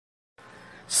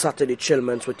Saturday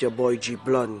Chillments with your boy G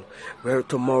Blunt, where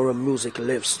tomorrow music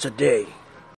lives today.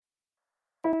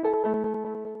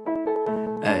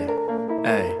 Hey,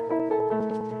 hey,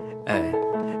 hey,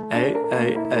 hey,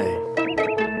 hey, hey,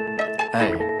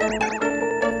 hey,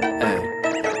 hey,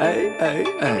 hey,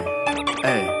 hey,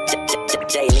 hey.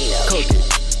 Cook it,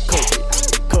 cook it,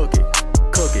 cook it,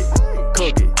 cook it,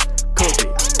 cook it, cook it,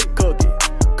 cook it,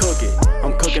 cook it.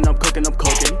 I'm cooking, I'm cooking, I'm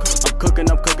cooking. I'm cooking,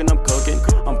 I'm cooking, I'm cooking.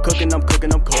 I'm cooking, I'm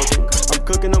cooking, I'm cooking. I'm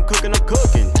cooking, I'm cooking, I'm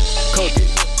cooking. Cook it,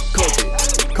 cook it,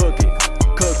 cook it,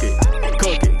 cook it,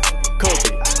 cook it, cook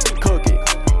it, cook it,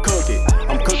 cook it.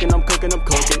 I'm cooking, I'm cooking, I'm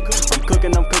cooking. I'm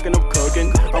cooking, I'm cooking, I'm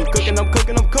cooking. I'm cooking, I'm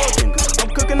cooking, I'm cooking. I'm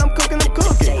cooking, I'm cooking, I'm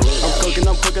cooking. I'm cooking,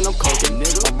 I'm cooking, I'm cooking.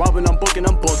 I'm robbing, I'm booking,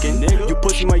 I'm booking. You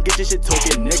pussy might get your shit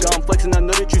token. Nigga, I'm flexing, I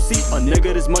know that you see. A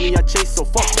nigga, this money I chase, so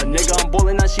fuck. A nigga, I'm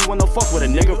ballin', now she wanna fuck with a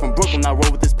nigga from Brooklyn. I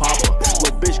roll with this popper.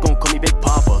 Little bitch gon' call me Big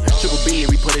Papa. Triple beanie,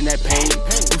 we put in that pain.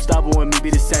 Gustavo and me be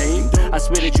the same. I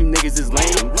swear that you niggas is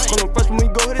lame. Call them fresh when we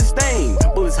go hit a stain.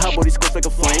 Bullets hot, body scorch like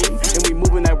a flame. And we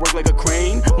moving that work like a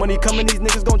crane. Money coming, these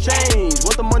niggas gon' change.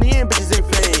 Want the money in, bitches ain't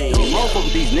fame. I don't fuck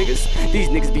with these niggas. These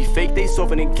niggas be fake, they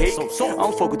softer than cake. I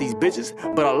don't fuck with these bitches,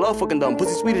 but I love fucking them.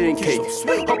 Pussy sweeter than cake.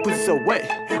 Her pussy so wet,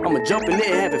 I'ma jump in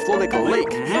there and have it flow like a lake.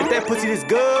 If that pussy this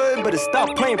good, better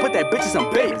stop playing, put that bitch in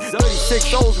some bait. 36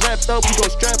 souls wrapped up, we gon'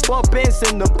 strap up and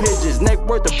send them pigeons. Neck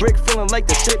worth a brick, feeling like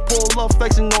the shit. Pull up,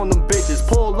 flexing on them bitches.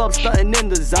 Pull up, stunting in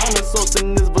designer,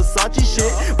 saucing this Versace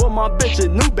shit. But my bitch a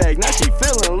new bag, now she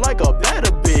feeling like a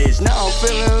better bitch. Now I'm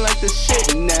feeling like the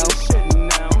shit now.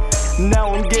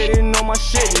 Now I'm getting on my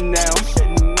shit now.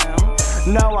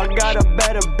 Now I got a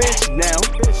better bitch now.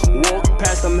 Walk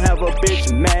past them, have a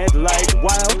bitch mad like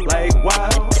wild, like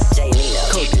wild.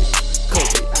 Cook it,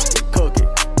 cook it, cook it,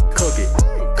 cook it,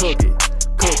 cook it,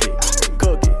 cook it,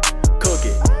 cook it, cook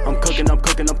it. I'm cooking, I'm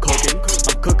cooking, I'm cooking.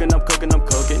 I'm cooking, I'm cooking, I'm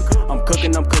cooking. I'm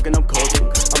cooking, I'm cooking, I'm cooking.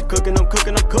 I'm cooking, I'm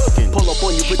cooking, I'm cooking. Pull up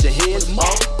on you, put your hands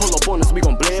up. Pull up on us, we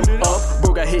gon' blend up.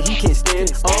 Bro got hit, he can't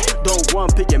stand up. Don't run,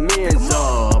 pick your mans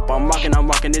up. I'm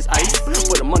rocking this ice.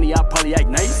 For the money, I probably act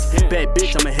nice. Bad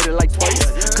bitch, I'ma hit it like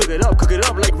twice. Cook it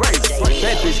up like rice.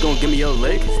 That bitch gon' give me a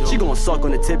lick. She gon' suck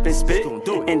on the tip and spit.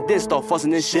 And then start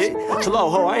fussing and shit. Chill out,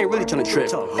 ho, I ain't really tryna trip.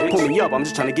 Pull me up, I'm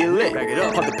just tryna get lit.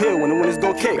 Pop the pill when the winners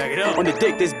gon' kick. On the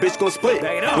dick, this bitch gon' split.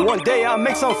 And one day I'll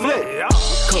make some flip.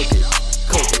 Cook it,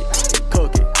 cook it,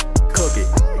 cook it, cook it,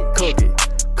 cook it,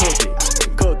 cook it,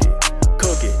 cook it,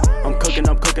 cook it. I'm cooking,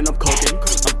 I'm cooking, I'm cooking.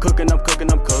 I'm cooking, I'm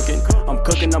cooking, I'm cooking. I'm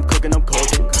cooking, I'm cooking, I'm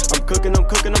cooking. I'm cooking, I'm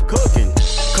cooking, I'm cooking.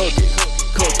 Cook it,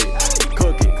 cook it,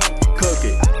 cook it, cook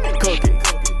it, cook it,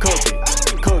 cook it,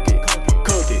 cook it,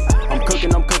 cook it. I'm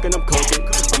cooking, I'm cooking, I'm cooking.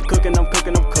 I'm cooking, I'm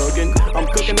cooking, I'm cooking. I'm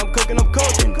cooking, I'm cooking, I'm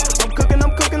cooking. I'm cooking,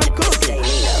 I'm cooking, I'm cooking.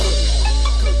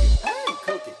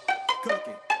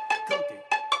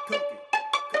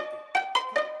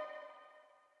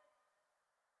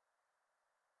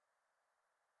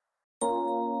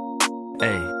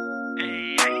 Hey.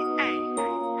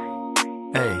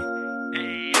 Hey.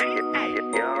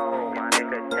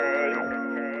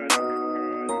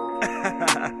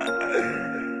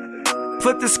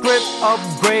 Flip the script,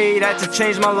 upgrade, had to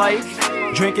change my life.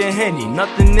 Drinking Henny,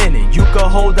 nothing in it, you could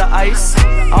hold the ice.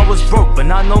 I was broke, but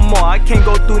not no more, I can't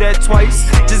go through that twice.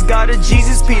 Just got a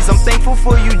Jesus piece, I'm thankful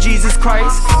for you, Jesus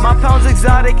Christ. My pounds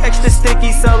exotic, extra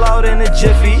sticky, sell out in a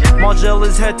jiffy.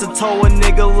 Margella's head to toe, a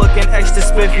nigga looking extra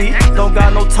spiffy. Don't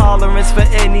got no tolerance for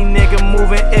any nigga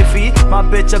moving iffy. My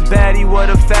bitch a baddie, what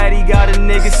a fatty, got a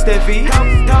nigga stiffy.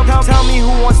 Tell me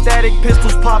who wants static,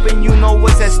 pistols popping, you know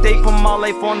what's at stake. Put my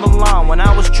life on the line when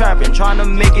I was trapping, trying to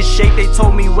make it shake. They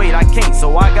told me wait, I can't,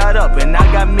 so I got up and I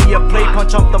got me a plate.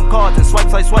 Punch up them cards and swipe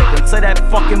until that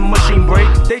fucking machine break.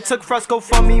 They took Fresco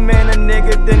from me, man, a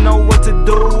nigga didn't know what to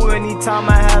do. Anytime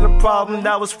I had a problem,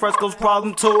 that was Fresco's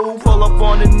problem too. Pull up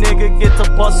on a nigga, get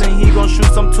to bustin', he gon' shoot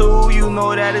some too. You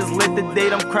know that is lit the day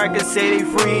them crackers say they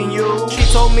freeing you. She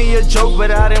told me a joke,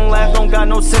 but I didn't laugh, don't got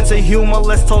no sense of humor.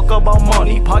 Let's talk about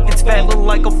money, pockets fat, look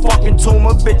like a fucking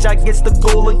tumor. Bitch, I gets the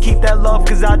cooler, keep that love,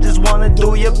 cause I just wanna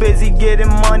do. You're busy getting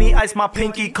money, ice my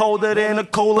pinky colder than a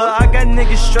cola. I got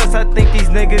niggas stressed, I think these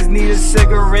niggas need a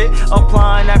cigarette.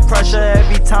 Applying that pressure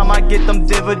every time I get them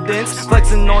dividends.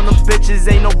 Flexing on them bitches,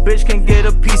 ain't no bitch can get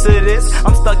a piece of to this.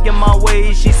 I'm stuck in my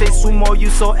ways. She say, Sumo, you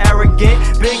so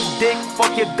arrogant. Big dick,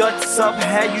 fuck your guts up,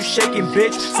 had you shaking,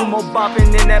 bitch. Sumo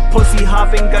bopping in that pussy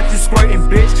hopping, got you squirting,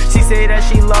 bitch. She say that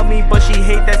she love me, but she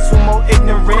hate that Sumo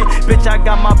ignorant. Bitch, I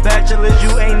got my bachelor's,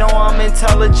 you ain't know I'm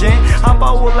intelligent. Hop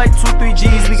out with like 2-3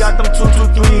 G's, we got them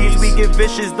 2-2-3s. We get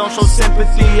vicious, don't show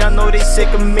sympathy. I know they sick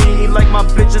of me, like my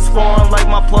bitches foreign, like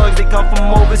my plugs, they come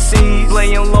from overseas.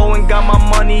 Playing low and got my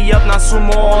money up, now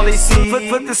Sumo all they see.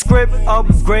 Flip the script,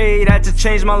 upgrade, had to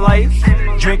change my life.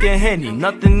 Drinking Henny,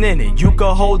 nothing in it, you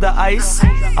could hold the ice.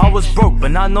 I was broke,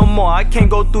 but not no more, I can't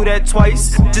go through that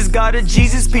twice. Just got a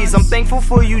Jesus piece, I'm thankful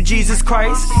for you, Jesus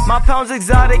Christ. My pounds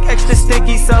exotic, extra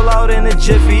stinky, sell out in a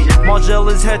jiffy.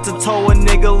 Margiella's head to toe, a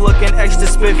nigga looking extra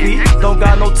spiffy. Don't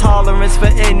got no tolerance for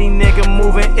any nigga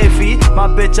moving iffy. My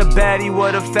bitch a baddie,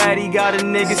 what a fatty, got a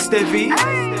nigga stiffy.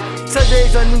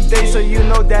 Today's a new day, so you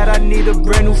know that I need a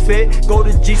brand new fit. Go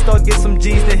to G-Star, get some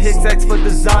G's, then hit X for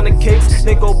designer kicks.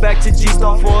 Then go back to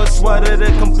G-Star for a sweater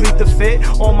to complete the fit.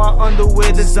 On my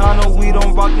underwear designer, we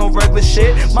don't rock no regular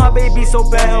shit. My baby so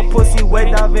bad, her pussy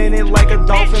wet, dive in it like a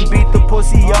dolphin. Beat the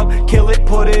pussy up, kill it,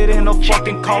 put it in a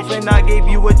fucking coffin. I gave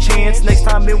you a chance, next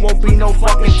time it won't be no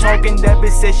fucking talking. That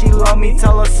bitch said she love me,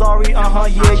 tell her sorry,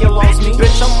 yeah, you lost me.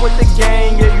 Bitch, I'm with the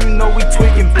gang, yeah, you know we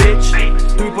tweaking, bitch.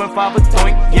 3.5 a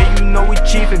doink, yeah, you know we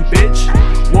chiefin', bitch.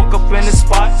 Walk up in the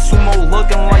spot, Sumo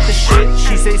looking like the shit.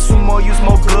 She say, Sumo, you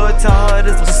smoke good, tell her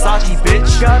this Versace,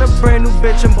 bitch. Got a brand new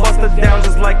bitch and bust her down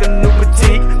just like a new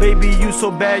petite. Baby, you so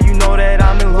bad, you know that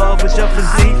I'm in love with your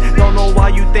physique. Don't know why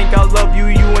you think I love you,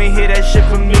 you ain't hear that shit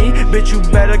from me. Bitch, you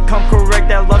better come correct,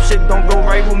 that love shit don't go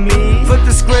right with me. Flip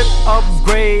the script,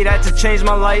 upgrade, had to change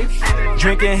my life.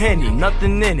 Drinking Henny,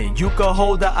 nothing in it, you could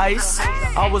hold the ice.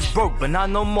 I was broke, but not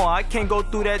no more, I can't go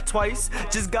through that twice.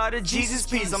 Just got a Jesus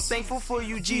piece, I'm thankful for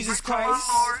you, Jesus Christ.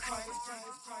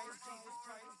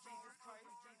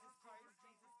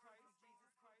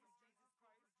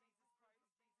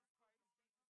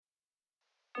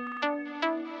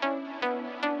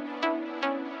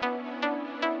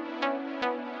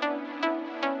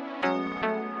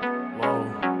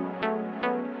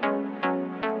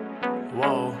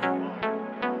 Whoa.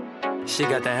 She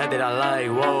got the head that I like,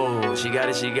 whoa. She got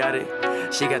it, she got it.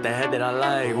 She got the head that I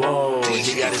like, whoa.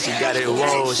 She got it, she got it,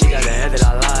 whoa. She got the head that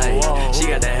I like. She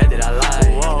got the head that I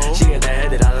like. She got the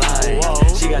head that I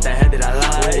like. She got the head that I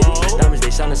like. Diamonds,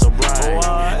 they shining so bright.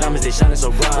 Diamonds, they shining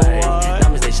so bright.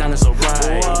 Diamonds, they shining so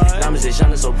bright. Diamonds, they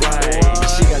shining so bright.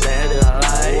 She got the head that I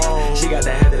like. She got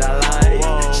the head that I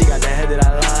like. She got the head that I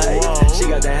like. She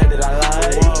got the head that I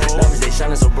like. Diamonds, they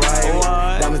shining so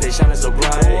bright. Diamonds, they shining so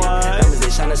bright. Diamonds,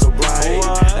 they shining so bright.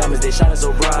 Diamonds, they shining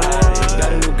so bright.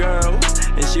 Got a new girl,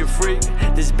 and she a freak.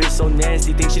 This bitch so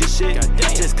nasty, think she the shit.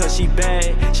 Just cause she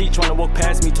bad, she tryna walk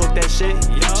past me, talk that shit.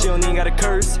 She don't even gotta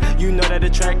curse, you know that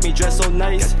attract me. Dress so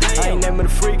nice, I ain't never the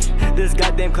freak. This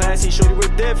goddamn classy, shorty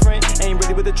we're different. Ain't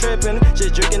really with the trippin',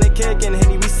 just drinking and kicking.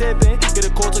 Henny we sippin', get a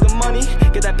call, talking money.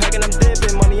 Get that pack and I'm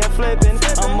dipping, money I'm flipping.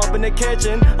 I'm up in the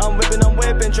kitchen, I'm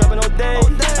whipping, trapping all day.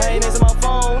 I ain't answer my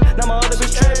phone, now my other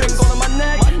bitch tripping. Going on my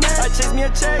neck, I chase me a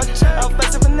check. I'll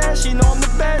flex it finesse, she know I'm the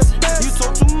best. You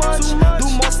talk too much, do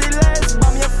more, say less.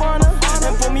 Buy me a funnel,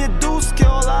 and pull me a deuce. Kill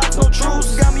all odds, no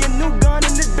truce. Got me a new gun,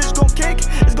 and this bitch gon' kick.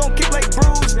 It's gon' kick like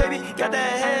Bruce, baby. Got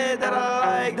that head that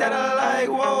I like,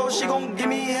 whoa. She gon' give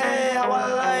me head, how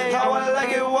I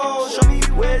like it, whoa. Show me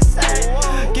where it's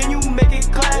at, can you make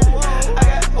it clap? I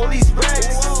got all these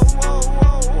racks,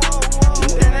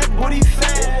 and that booty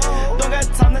fat. Don't got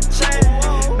time to chat,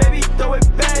 baby, throw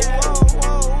it back.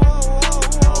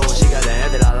 She got the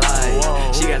head that I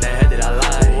like, she got the head that I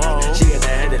like. She got the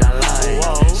head that I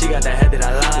like, she got the head that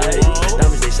I like.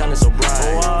 Diamonds, they shining so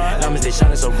bright. Diamonds, they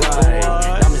shining so bright.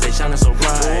 Diamonds, they shining so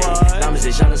bright. Diamonds,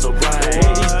 they shining so bright.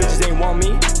 These bitches ain't want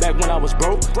me back when I was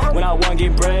broke, when I wasn't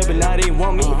getting bread, but now they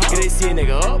want me. Cause they see a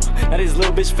nigga up, now this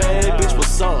little bitch fed. Bitch,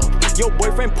 what's up? Yo,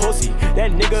 boyfriend pussy,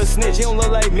 that nigga a snitch. He don't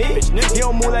look like me, he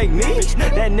don't move like me.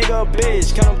 That nigga a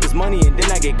bitch, count up this money and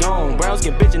then I get gone. Brown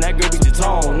skin bitch and that girl beat the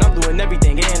tone. I'm doing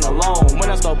everything and alone. When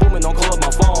I start booming, don't call up my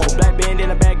phone. Black band in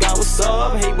the back, guy, what's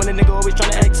up? Hate when a nigga always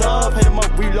tryna act tough. Hit him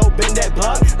up, reload, bend that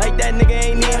block. Like that nigga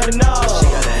ain't need her enough.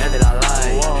 She got the head that I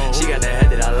like. She got the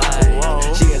head that I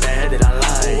like. She got the head that I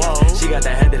like. She got the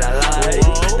head that I like.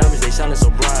 Diamonds, they shining so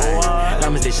bright.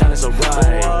 Diamonds, they shining so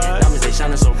bright. Diamonds, they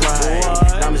shining so bright.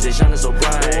 Diamonds, they shining so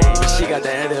bright. She got the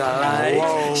head that I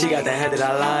like. She got the head that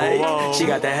I like. She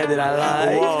got the head that I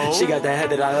like. She got the head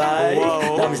that I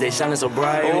like. Diamonds, they shining so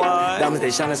bright. Diamonds,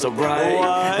 they shining so bright.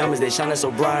 Diamonds, they shining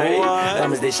so bright.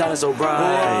 Diamonds, they shining so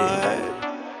bright.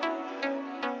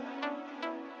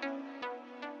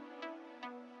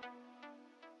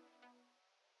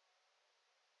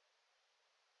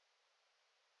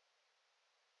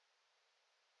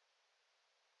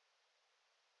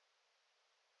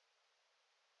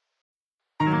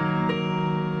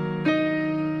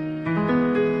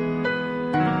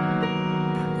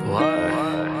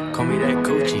 Call me that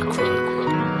coochie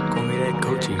crook. Call me that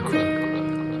coochie crook.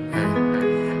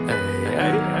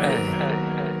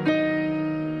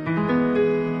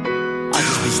 I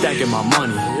just be stacking my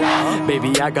money. Baby,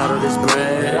 I got all this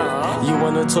bread. You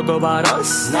wanna talk about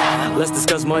us? Let's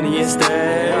discuss money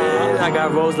instead. I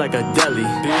got rolls like a deli.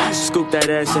 Scoop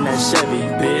that ass in that Chevy,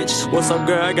 bitch. What's up,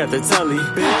 girl? I got the telly.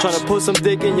 Tryna put some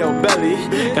dick in your belly.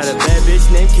 Got a bad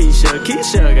bitch named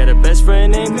Keisha. Got a best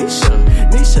friend named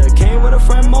Nisha came with a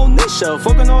friend Monisha.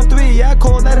 Fucking on 3, yeah, I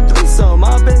call that a threesome.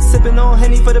 I've been sipping on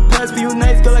Henny for the past few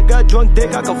nights. Girl, I got drunk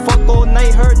dick, I can fuck all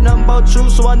night. Heard nothing about you,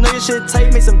 so I know your shit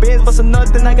tight. Make some bands, bust a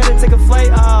nut, then I gotta take a flight.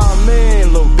 Ah,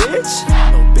 man, little bitch.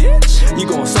 You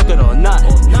gon' suck it or not?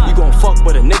 You gon' fuck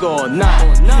with a nigga or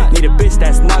not? Need a bitch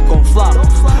that's not gon' flop.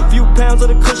 Few pounds of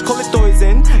the kush, call it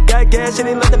poison. Got gas, and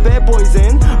they let the bad boys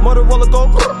in. Motorola go,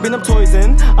 bring them toys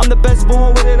in. I'm the best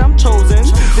born with it, I'm chosen.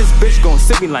 This bitch gon'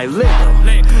 sip me like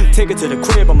liquor. Take her to the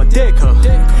crib, I'ma dick her.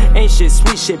 Ain't shit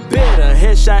sweet, shit bitter.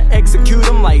 Headshot, execute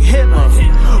them like Hitler.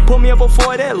 Pull me up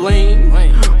before that lane.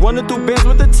 Running through bands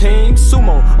with the team.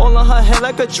 Sumo, all on her head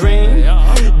like a dream.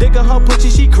 Digging her pussy,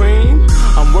 she cream.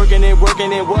 I'm working it, what?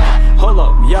 Hold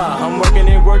up, yeah. I'm working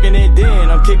it, then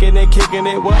I'm kicking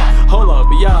it, what? Hold up,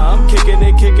 yeah. I'm kicking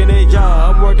it, yeah.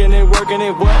 I'm working it,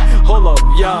 what? Hold up,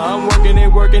 yeah. I'm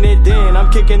working it, then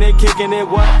I'm kicking it,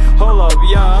 what? Hold up,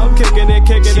 yeah. I'm kicking it.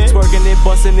 She's twerking it,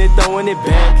 busting it, throwing it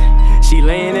back. She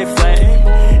laying it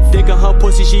flat. Dick on her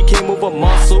pussy, she can't move a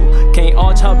muscle. Can't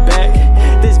arch her back.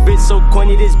 This bitch so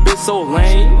corny, this bitch so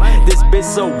lame. This bitch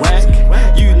so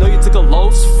whack. You know you took a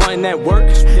loss, frontin' that work.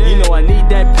 You know I need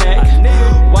that pack.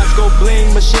 Watch go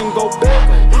bling, machine go big,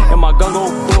 and my gun go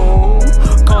boom.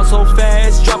 Car so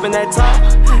fast, dropping that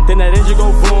top, then that engine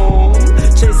go boom.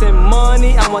 Chasing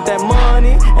money, I want that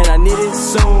money, and I need it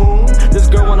soon. This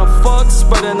girl wanna fuck,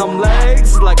 spreading them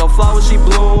legs like a flower she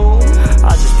bloom.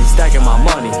 I just be stacking my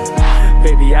money.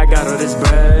 Baby, I got all this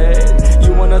bread.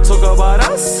 You wanna talk about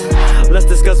us? Let's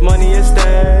discuss money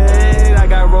instead. I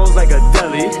got rolls like a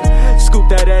deli. Scoop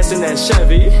that ass in that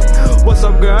Chevy. What's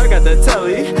up, girl? I got the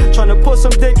telly. Tryna put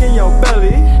some dick in your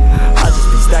belly. I just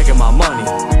be stacking my money.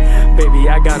 Baby,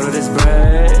 I got all this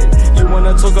bread. You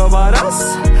wanna talk about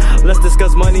us? Let's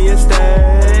discuss money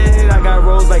instead. I got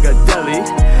rolls like a deli.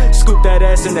 Scoop that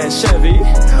ass in that Chevy.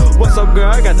 What's up, girl?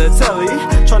 I got the telly.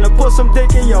 Tryna put some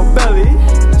dick in your belly.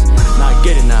 Not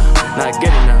get it now, not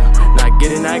get it now. Not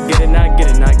get it, not get it, not get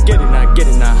it, not get it, not get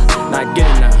it now. Not get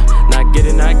it now, not get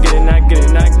it, not get it, not get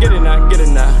it, not get it, not get it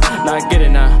now. Not get it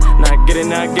now, not get it,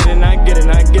 not get it, not get it,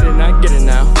 not get it, not get it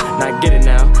now. Not get it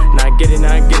now, not get it,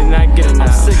 not get it, not get it now.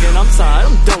 I'm sick and I'm tired,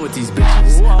 I'm done with these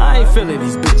bitches. I ain't feeling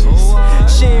these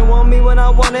bitches. She ain't want me when I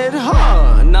wanted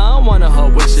her. Now I'm one of her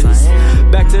wishes.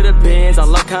 Back to the bins, I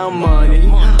love count money.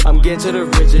 I'm getting to the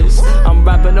riches. I'm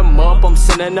wrapping them up, I'm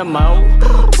sending them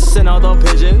out. Send out the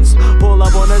pigeons. Pull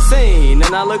up on the scene,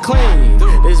 and I look clean.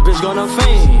 This bitch gonna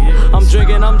faint. I'm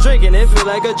drinking, it feel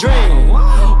like a dream.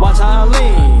 Watch how I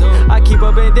lean. I keep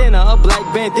a bandana, a black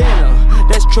bandana.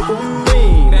 That's triple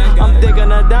beam. I'm digging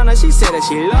her down and she said that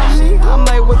she love me. I'm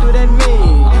like, what do that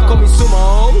mean? Call me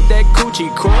Sumo, that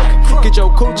coochie crook. Get your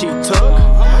coochie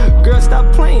took. Girl,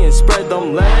 stop playing, spread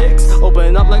them legs.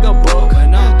 Open up like a book.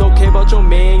 Don't care about your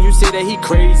man, you say that he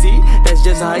crazy. That's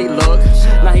just how he look.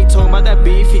 Now he talking about that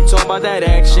beef, he talking about that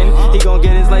action. He gon'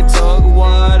 get his like tug.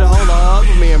 What? Hold up,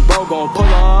 me and bro gon' pull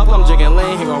up. I'm drinking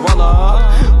lean, he gon' roll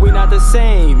up. We not the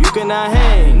same, you cannot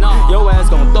hang. Your ass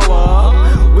gon' throw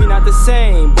up. We not the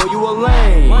same, boy, you a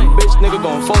lame. Bitch, nigga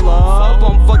gon' fall up.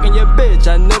 I'm fucking your bitch,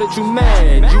 I know that you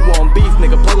mad. You want beef,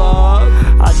 nigga, pull up.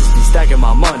 I just be stacking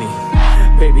my money.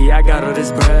 Baby, I got all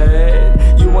this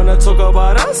bread. You wanna talk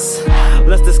about us?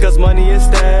 Let's discuss money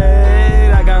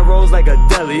instead. I got rolls like a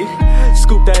deli.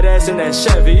 Scoop that ass in that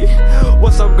Chevy.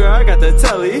 What's up, girl? I got the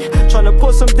telly. Tryna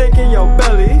put some dick in your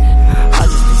belly. I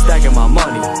just be stacking my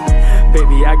money.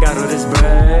 Baby, I got all this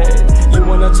bread. You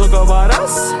wanna talk about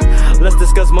us? Let's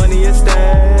discuss money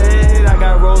instead. I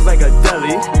got rolls like a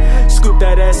deli. Scoop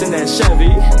that ass in that Chevy.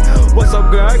 What's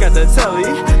up, girl? I got the telly.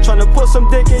 Tryna put some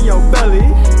dick in your belly.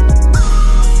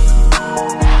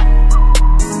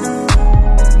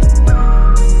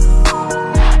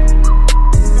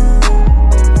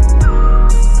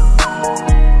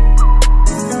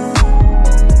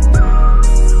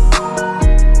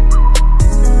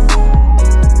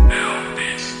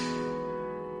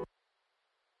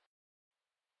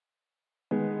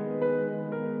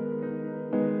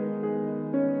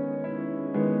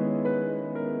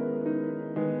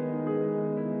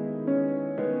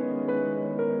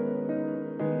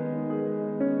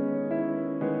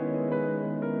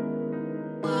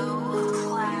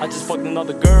 just fucked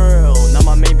another girl, now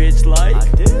my main bitch like,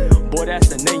 boy,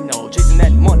 that's an ain't no, chasing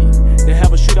that money. Then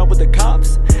have a shootout with the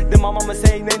cops. Then my mama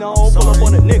say they know, pull up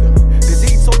on a nigga, cause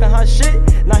he talking hot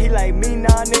shit. Now he like me,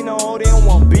 nah, they know, they don't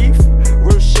want beef.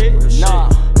 Real shit, nah,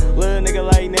 little nigga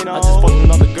like they know. I just fucked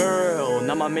another girl,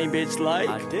 now my main bitch like,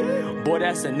 boy,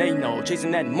 that's an ain't no,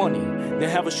 chasing that money. Then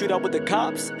have a shootout with the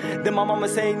cops. Then my mama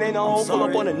say they know, pull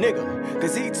up on a nigga,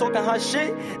 cause he talking hot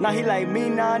shit. Now he like me,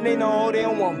 nah, they know, they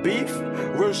don't want beef.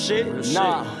 Real shit,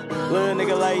 nah, little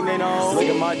nigga like they know. Look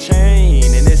at my chain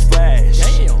and this flash.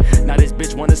 Now this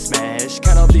bitch wanna smash,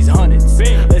 count up these hundreds.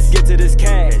 Let's get to this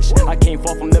cash. I came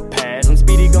far from the past, I'm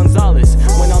Speedy Gonzalez.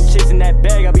 When I'm chasing that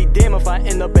bag, I'll be damn if I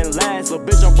end up in last. Little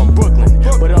bitch, I'm from Brooklyn,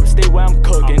 but upstate where I'm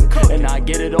cooking. And I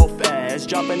get it all fast,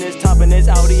 dropping this top in this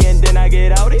Audi, and then I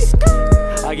get outy.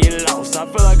 I get lost, I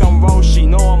feel like I'm Roshi,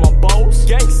 know I'm a boss.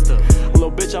 Gangster,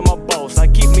 little bitch, I'm a boss. I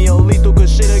keep me a lethal,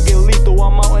 cause shit'll get lethal.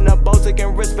 I'm out in the boat,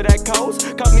 taking risks for that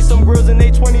coast. Caught me some grills and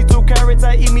they 22 carats.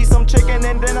 I eat me some chicken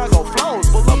and then I go flows.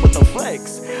 Pull up with the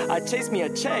flex, I chase me a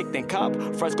check, then cop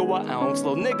fresco an ounce.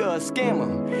 Little nigga a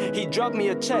scammer, he dropped me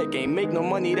a check, ain't make no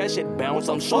money, that shit bounce.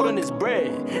 I'm short on his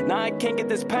bread, now I can't get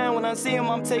this pound. When I see him,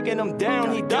 I'm taking him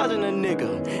down. He dodging a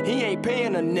nigga, he ain't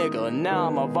paying a nigga. Now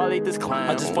I'ma violate this clown.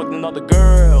 I just fucked another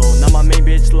girl, now my main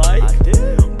bitch like,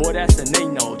 boy, that's an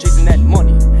ain't no, chasing that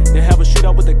money. Then have a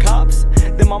shootout with the cops.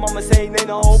 Then my mama say they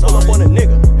know, pull up on a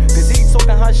nigga, cause he talking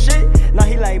hot shit. Now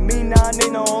he like me, nah, they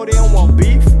know, they don't want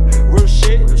beef. Real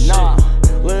shit, nah,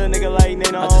 little nigga like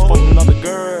they know. I just fucked another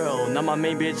girl, now my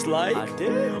main bitch like,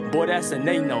 boy, that's an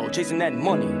ain't no, chasing that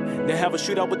money. Then have a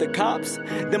shootout with the cops.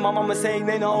 Then my mama say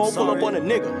they know, pull up on a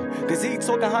nigga, cause he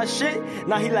talking hot shit.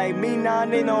 Now he like me, nah,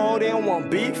 they know, they don't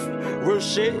want beef. Real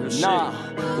shit, nah,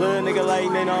 little nigga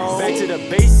like they know. Back to the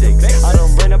basics, I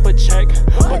done ran up a check,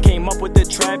 but came up with the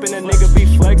trap and a nigga be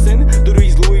flexing through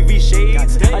these Louis V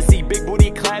shades. I see big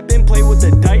booty clapping, play with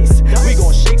the dice. We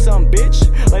gon' shake some bitch,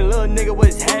 like little nigga,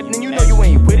 what's happening? You know you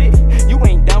ain't with it, you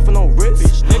ain't down for no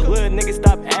risk. Little nigga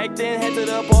stop acting, head to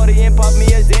the party and pop me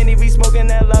a Zanny. We smoking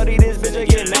that loudy, this bitch a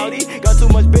getting outy. Got too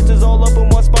much bitches all up in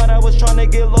one spot, I was trying to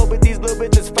get low, but these little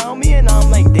bitches found me. And I'm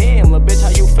like, damn, little bitch, how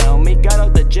you found me? Got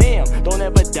out the jam, don't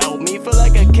ever doubt me. Feel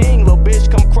like a king, little bitch,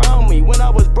 come crown me. When I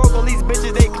was broke, all these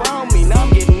bitches, they clown me. Now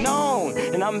I'm getting known,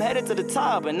 and I'm headed to the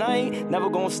top, and I ain't never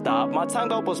gonna stop. My time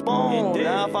got postponed,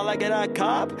 now if I like it, I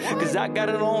cop, cause I got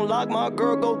it on lock. My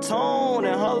girl go tone,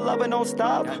 and her loving don't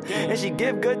stop, and she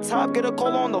give good top, get a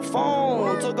call on the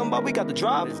phone, talking about we got the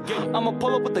drop. I'ma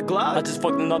pull up with the Glock. I just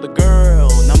fucked another girl,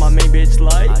 now my main bitch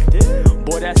like,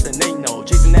 boy, that's an ain't no,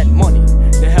 chasing that money.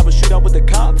 Then have a shootout with the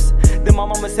cops. Then my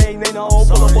mama say they know,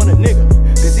 pull up on a nigga,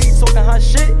 cause he talking hot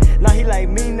shit. Now he like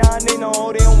me, nah, they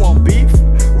know, they don't want beef.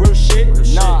 Real shit,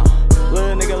 nah,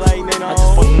 little nigga like they know. I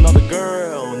just fucked another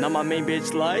girl, now my main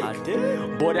bitch like,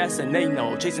 boy, that's an ain't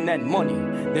no, chasing that money.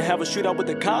 Then have a shootout with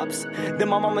the cops. Then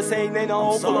my mama say they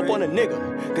know, pull up on a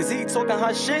nigga, cause he talking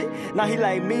hot shit. Now he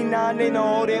like me, nah, they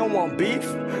know, they don't want beef.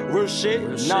 Real shit,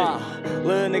 nah,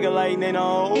 little nigga like they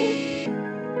know.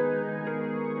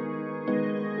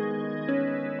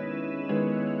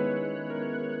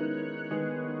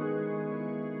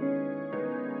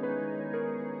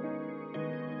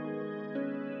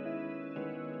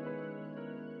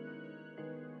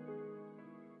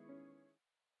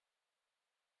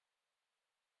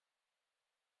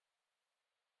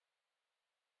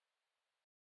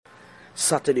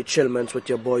 Saturday Chillments with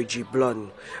your boy G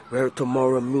Blunt, where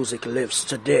tomorrow music lives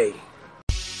today.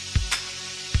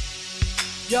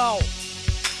 Yo,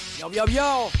 yo,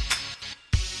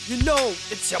 you know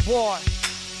it's your boy.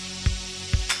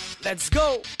 Let's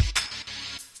go.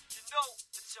 You know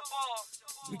it's your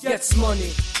boy. We gets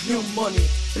money, new money,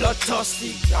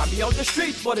 bloodthirsty. Got me on the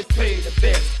street, but it paid the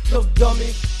best. Look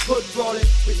dummy, good rolling,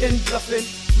 we ain't bluffing.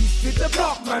 We beat the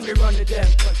block, man, we run it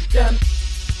them,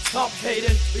 Stop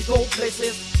hating, we go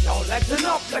places. Y'all acting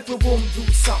up like we won't do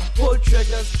some. Pull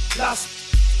triggers,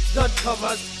 blast, blood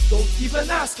covers. Don't even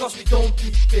ask us, we don't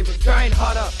beat favors. Grind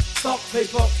harder, stock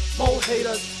paper, more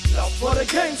haters. Love for the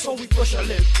game, so we push a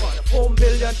little further. 4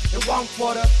 million in 1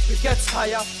 quarter, it gets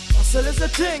higher. Hustle is a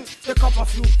thing, pick up a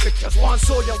few pictures. One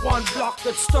soldier, one block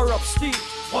that stir up steam.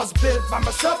 Was built by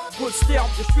myself, good stay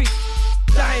off the street.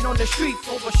 Dying on the street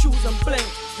over shoes and bling.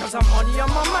 Cause I'm money on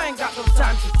my mind, got no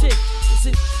time to think. You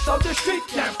see, out the street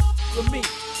can't with me.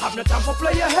 Have no time for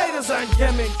player haters and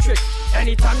gaming trick.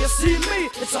 Anytime you see me,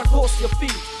 it's a ghost your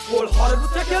feet. Wholehearted will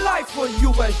take your life for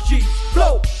USG.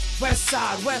 Blow! West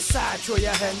side, throw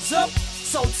your hands up.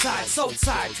 South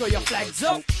side, throw your flags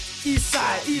up. East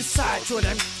side, throw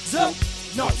them up.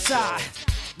 North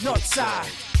side.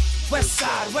 West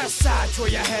side, throw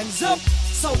your hands up.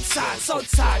 south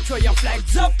side, throw your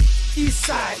flags up. East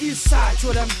side,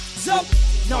 throw them up.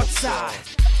 North side.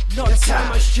 The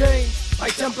time has changed, my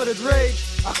tempered rage.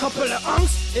 A couple of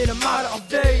unks in a matter of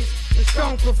days. The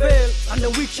strong prevail and the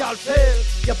weak shall fail.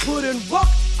 You put in work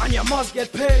and you must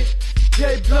get paid.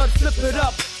 J Blood, flip it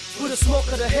up with the smoke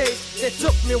of the haze. They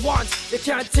took me once, they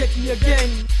can't take me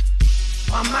again.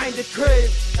 My mind it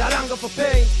crave that anger for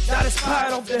pain. That is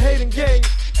part of the hating game.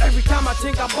 Every time I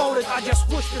think about it, I just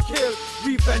wish to kill.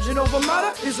 Revenge over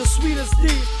murder is the sweetest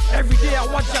deed. Every day I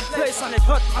watch that place and it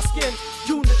hurt my skin.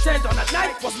 June the 10th on that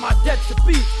night was my death to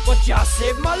be. But Jah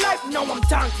saved my life, now I'm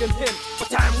thanking him. But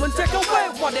time won't take away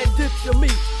what they did to me.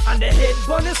 And the hate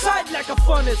burn inside like a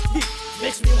furnace heat.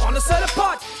 Makes me wanna set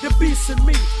apart the beast in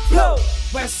me. Blow!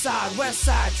 West side,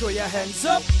 throw your hands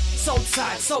up. South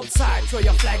side, throw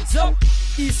your flags up.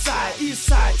 East side,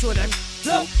 throw them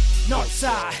up. North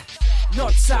side.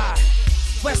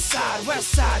 West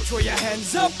side, throw your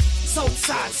hands up. South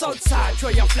side, throw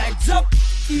your flags up.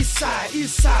 East side,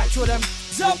 throw them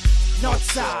up. North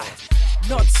side.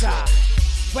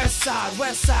 West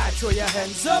side, throw your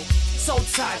hands up. South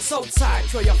side,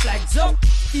 throw your flags up.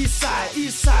 East side,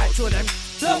 throw them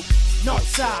up. North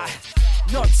side.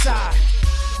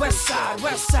 West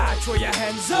side, throw your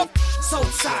hands up.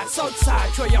 South side,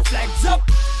 throw your flags up.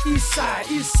 East side,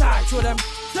 throw them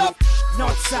up.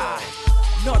 North side.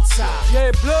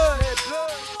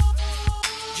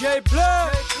 J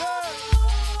Blood.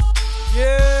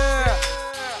 Yeah.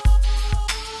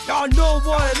 Y'all know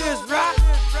what it is, right?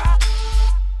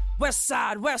 West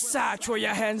side, throw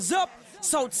your hands up.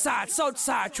 South side,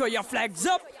 throw your flags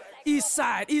up. East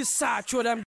side, throw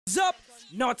them up.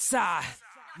 North side.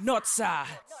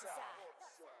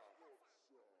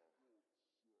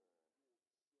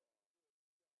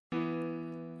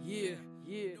 Yeah.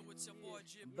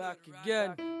 Back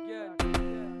again.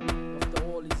 After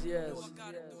all these years.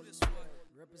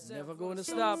 Never gonna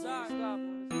stop.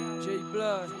 J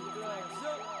Blood.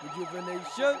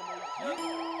 Rejuvenation.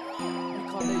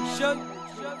 Recarnation.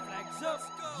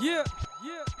 Yeah.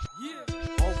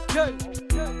 Okay.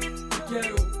 The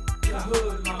ghetto, the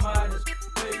hood, my mind is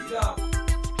made up.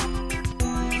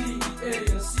 DEA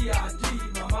and CID,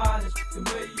 my mind is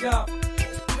made up.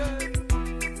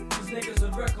 These niggas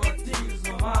with record deals,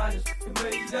 my mind is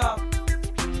made up.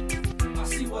 I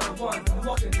see what I want, I'm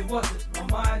walking towards it, my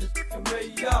mind is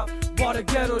made up. What the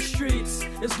ghetto streets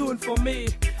is doing for me.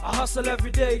 I hustle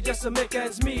every day just to make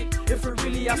ends meet. If it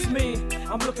really asks me,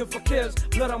 I'm looking for kills.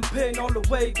 Blood I'm paying all the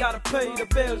way, gotta pay the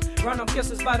bills. Random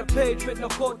guesses by the page with no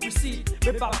code receipt.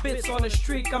 Rip out bits on the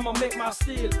street, I'ma make my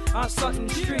steal. I'm starting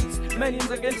the streets, millions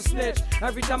against a snitch.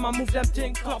 Every time I move them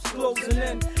thing, cops closing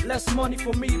in. Less money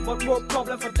for me, but more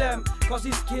problem for them. Cause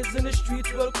these kids in the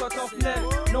streets will cut off neck.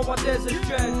 No one dares is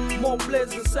dread, more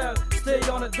blades to sell. Stay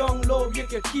on the down low, you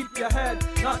can keep your head.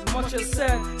 Not much is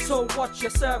said, so watch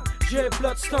yourself. J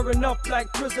Blood stirring up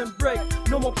like prison break.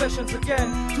 No more patience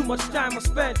again, too much time was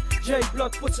spent. J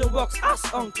Blood puts in works,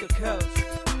 ask Uncle Kells.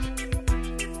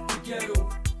 The ghetto,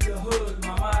 the hood,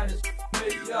 my mind is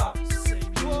made up. Say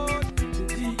what? The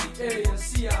DEA and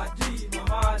CID, my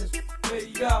mind is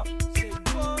made up. Say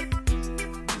what?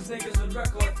 These niggas with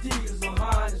record deals, my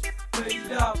mind is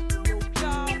made up. No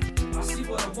doubt. I see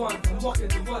what I want, I'm walking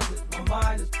towards it, my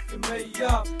mind is made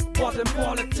up. What in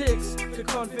politics could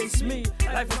convince me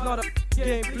life is not a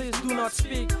game, please do not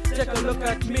speak. Take a look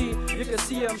at me, you can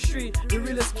see I'm street. The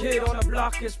realest kid on the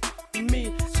block is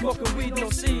me. Smoking weed, no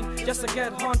scene, just to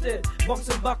get haunted.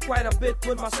 Bouncing back quite a bit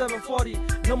with my 740.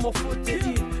 No more food to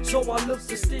eat, so I look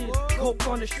to steal. Coke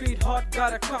on the street, hot,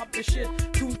 gotta cop the shit.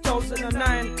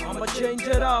 2009, I'ma change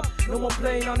it up. No more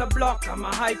playing on the block,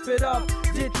 I'ma hype it up.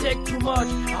 Did take too much,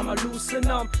 I'ma loosen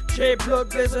up. J Blood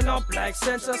blazing up like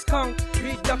census skunk.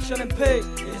 Reduction in pay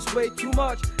is way too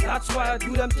much. That's why I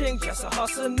do them things just to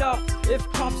hustle up. If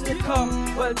cops they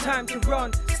come, well time to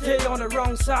run. Stay on the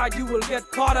wrong side, you will get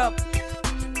caught up.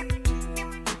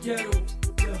 The ghetto,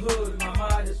 the hood, my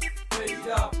mind is made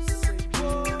up. Say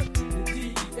what? The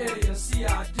DEA and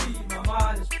CID, my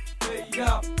mind is made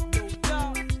up. No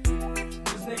doubt.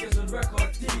 These niggas with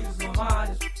record deals, my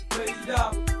mind is made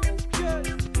up. Okay.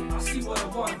 I see what I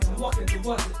want, I'm walking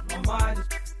towards it, my mind is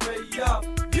made up.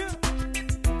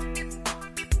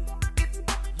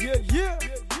 Yeah.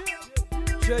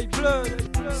 J Blood,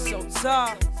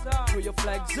 Southside, throw your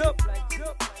flags up.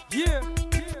 Yeah,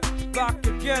 back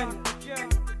again.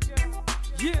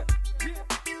 Yeah,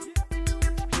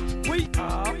 we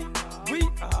are.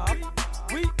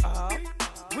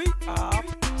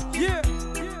 Yeah.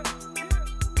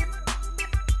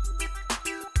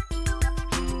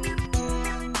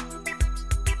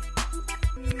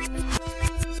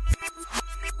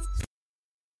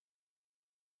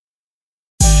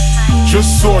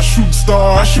 Just saw a shooting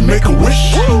star, I should make a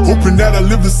wish. Hoping that I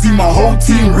live to see my whole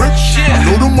team rich. I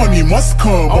know the money must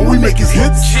come, all we make is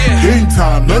hits. Game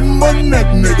time, nothing but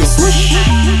that nigga. Swish,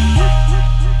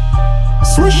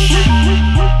 swish,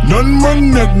 nothing but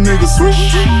that nigga.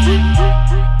 Swish,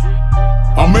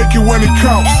 I'll make it when it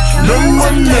counts. Nothing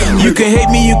but that nigga. You can hate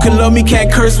me, you can love me,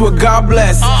 can't curse with God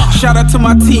bless. Shout out to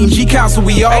my team, G Council,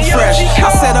 we all fresh.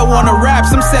 I said I wanna rap,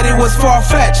 some said it was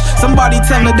far-fetched. Somebody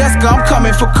tell the desk I'm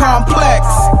coming for complex.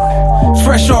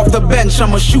 Fresh off the bench,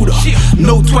 I'm a shooter.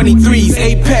 No 23s,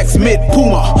 Apex, mid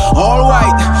Puma. All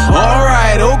white,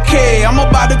 alright, okay. I'm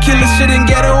about to kill this shit and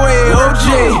get away.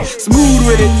 OJ, smooth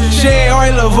with it, Shea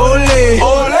Oil of Ole.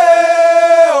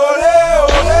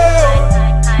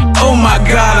 Oh my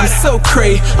God, I'm so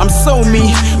cray, I'm so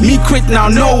me quit now,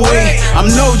 no way. I'm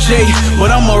no J, but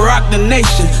I'ma rock the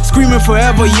nation. Screaming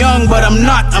forever young, but I'm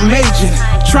not, I'm aging.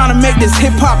 Trying to make this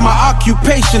hip-hop my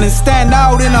occupation and stand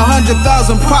out in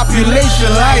 100,000 population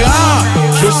like,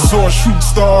 Just saw a shooting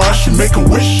star, I should make a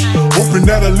wish. Hoping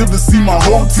that I live to see my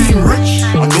whole team rich.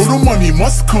 I know the money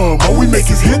must come, all we make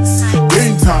is hits.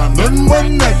 Game time, nothing but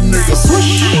that nigga.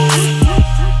 Swish,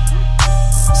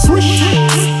 swish,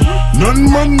 nothing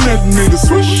but that nigga.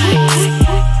 Swish,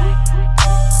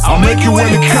 I'll make it when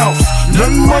it counts.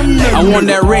 Nothing but that I want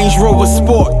that Range Rover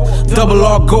Sport, double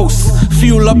R Ghost.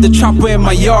 Fuel up the chopper in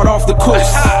my yard off the coast.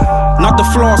 Not the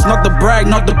floss, not the brag,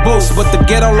 not the boast, but to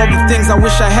get all of the things I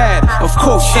wish I had. Of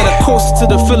course, set a course to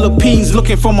the Philippines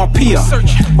looking for my Pia.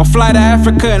 Or fly to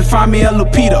Africa and find me a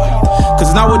Lupita.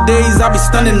 Cause nowadays I be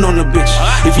stunning on the bitch.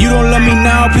 If you don't love me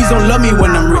now, please don't love me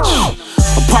when I'm rich.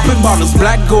 I'm popping bottles,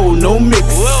 black gold, no mix.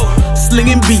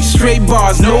 Slinging beats, straight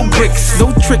bars, no bricks.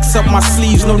 No tricks up my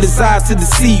sleeves, no desire to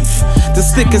deceive. To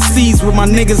stick a seeds with my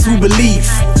niggas who believe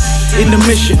in the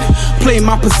mission, play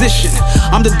my position.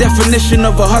 I'm the definition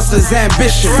of a hustler's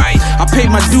ambition. I paid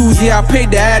my dues, yeah, I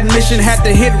paid the admission. Had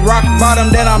to hit rock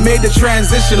bottom, then I made the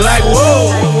transition like,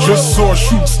 whoa. Just saw a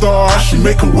shooting star, I should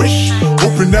make a wish.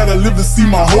 Hoping that I live to see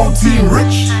my whole team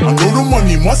rich. I know the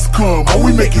money must come, all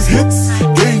we make is hits.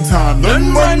 Game time,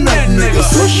 nothing but that nigga.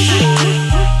 Swish,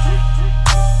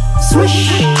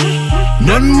 swish,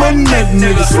 nothing but that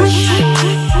nigga. Swish,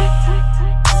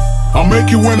 I'll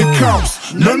make it when it counts.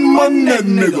 Nothing but that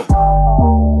nigga.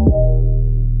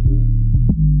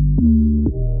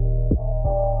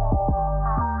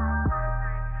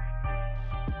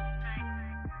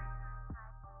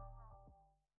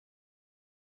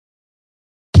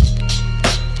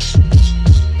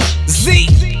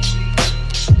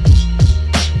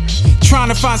 Trying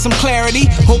to find some clarity,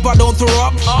 hope I don't throw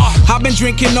up. I've been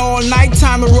drinking all night,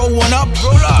 time to roll one up.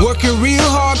 Working real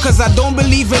hard cause I don't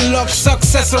believe in luck.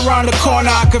 Success around the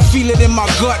corner, I can feel it in my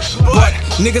gut. But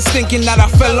niggas thinking that I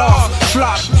fell off,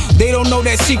 flop. They don't know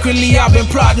that secretly I've been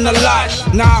plotting a lot.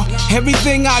 Now,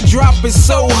 everything I drop is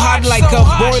so hot, like a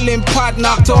boiling pot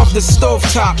knocked off the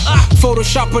stovetop.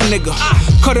 Photoshop a nigga,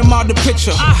 cut him out the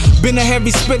picture. Been a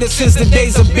heavy spitter since the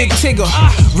days of Big Tigger.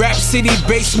 Rap City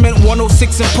basement,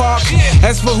 106 in Park.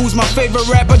 As for who's my favorite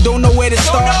rapper, don't know where to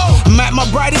start. I'm at my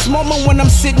brightest moment when I'm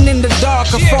sitting in the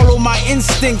dark. I follow my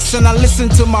instincts and I listen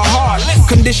to my heart.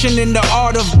 Conditioned in the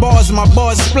art of bars, my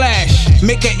bars splash.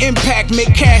 Make an impact,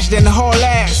 make cash, then haul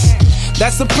ass.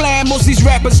 That's the plan, most of these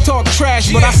rappers talk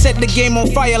trash, but I set the game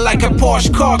on fire like a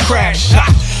Porsche car crash.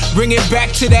 Bring it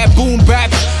back to that boom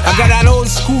bap. I got that old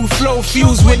school flow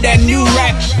fused with that new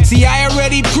rap. See, I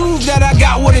already proved that I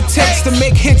got what it takes to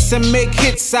make hits, and make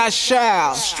hits I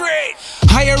shall. Straight.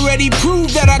 I already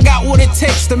proved that I got what it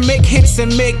takes to make hits,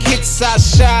 and make hits I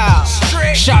shall.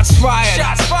 Straight. Shots fired.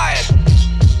 Shots fired.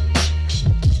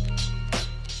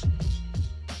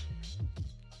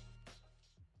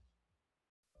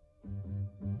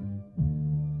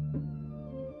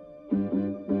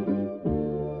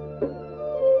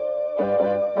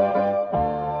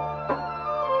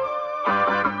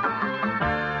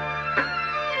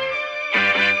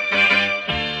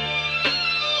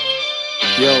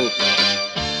 Yo,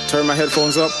 turn my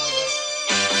headphones up.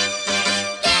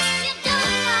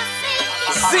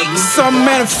 Some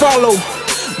men follow,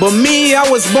 but me, I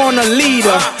was born a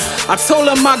leader. I told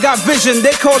them I got vision,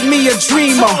 they called me a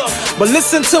dreamer. But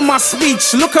listen to my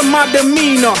speech, look at my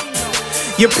demeanor.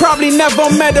 You probably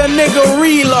never met a nigga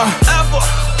realer.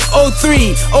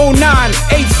 03, 09,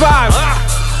 85.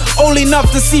 Old enough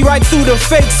to see right through the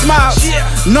fake smiles.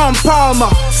 Non-Palmer,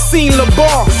 seen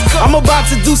LeBar. I'm about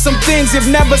to do some things you've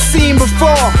never seen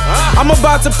before. I'm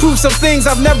about to prove some things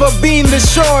I've never been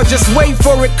this sure. Just wait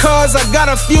for it cause I got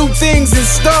a few things in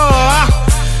store.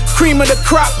 Cream of the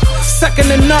crop, second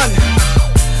to none.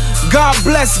 God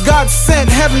bless, God sent,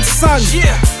 heaven's son.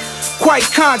 Quite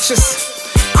conscious,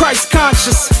 Christ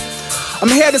conscious. I'm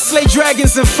here to slay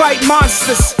dragons and fight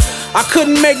monsters. I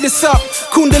couldn't make this up.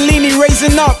 Kundalini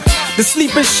raising up. The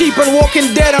sleeping sheep and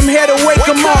walking dead, I'm here to wake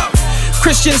them up.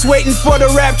 Christians waiting for the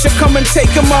rapture, come and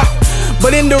take them up.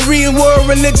 But in the real world,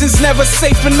 religion's never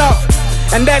safe enough.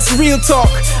 And that's real talk.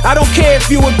 I don't care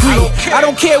if you agree. I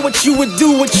don't care what you would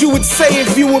do, what you would say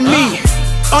if you were me.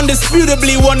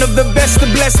 Undisputably one of the best to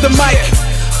bless the mic.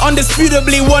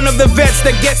 Undisputably one of the vets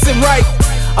that gets it right.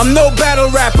 I'm no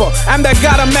battle rapper, I'm that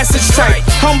got a message type.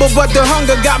 Humble but the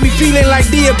hunger got me feeling like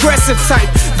the aggressive type.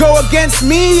 Go against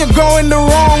me, you're going the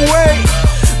wrong way.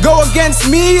 Go against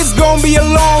me, it's gonna be a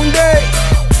long day.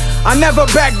 I never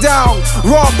back down,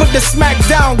 raw put the smack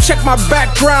down. Check my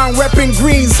background, repping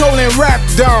greens, holding rap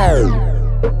down.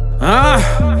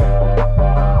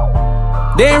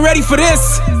 They ain't ready for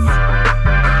this.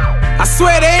 I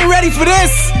swear they ain't ready for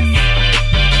this.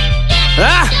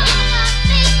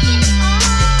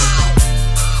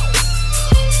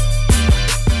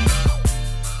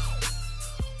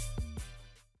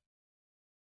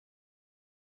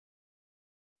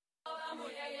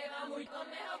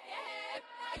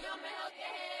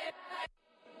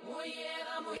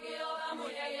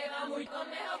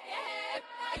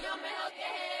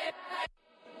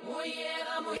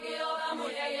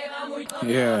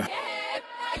 Yeah.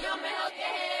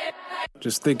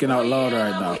 Just thinking out loud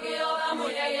right now.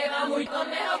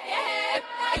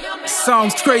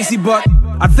 Sounds crazy, but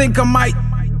I think I might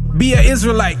be an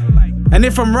Israelite. And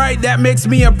if I'm right, that makes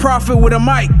me a prophet with a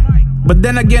mic. But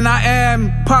then again, I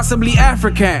am possibly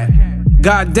African.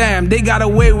 Goddamn, they got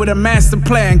away with a master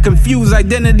plan. Confused,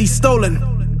 identity stolen.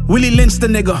 Willie lynched the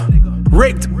nigga.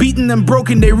 Raped, beaten and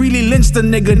broken, they really lynched the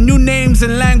nigga. New names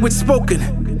and language spoken.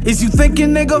 Is you thinking,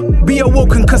 nigga? Be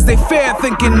awoken, cause they fair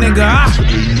thinking,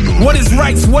 nigga. What is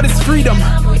rights? What is freedom?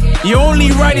 Your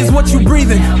only right is what you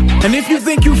breathing. And if you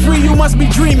think you free, you must be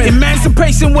dreaming.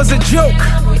 Emancipation was a joke.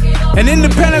 And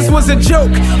independence was a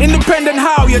joke. Independent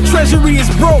how? Your treasury is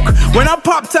broke. When I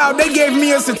popped out, they gave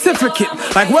me a certificate.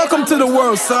 Like, welcome to the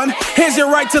world, son. Here's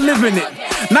your right to live in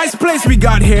it. Nice place we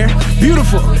got here.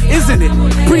 Beautiful, isn't it?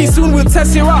 Pretty soon we'll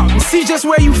test you out and see just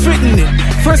where you fit in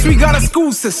it. First we got a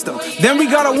school system, then we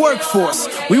got a workforce.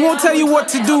 We won't tell you what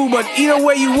to do, but either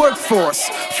way you work for us.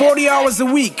 40 hours a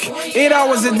week, 8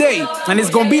 hours a day. And it's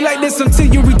gonna be like this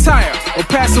until you retire or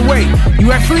pass away.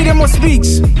 You have freedom of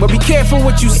speech, but be careful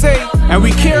what you say. And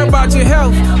we care about your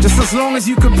health, just as long as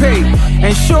you can pay.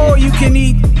 And sure you can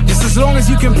eat, just as long as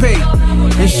you can pay.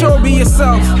 And sure be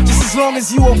yourself, just as long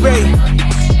as you obey.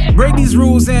 Break these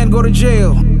rules and go to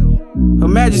jail. Her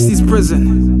Majesty's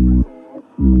prison.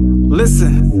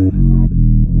 Listen.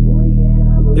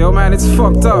 Yo man, it's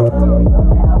fucked up.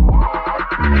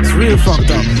 It's real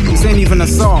fucked up. This ain't even a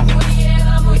song.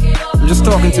 I'm just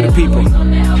talking to the people.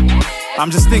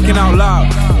 I'm just thinking out loud.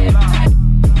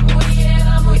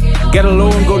 Get a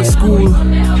loan, go to school.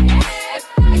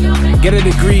 Get a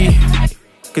degree.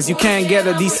 Cause you can't get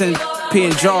a decent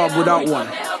paying job without one.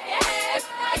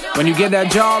 When you get that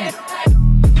job,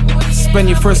 spend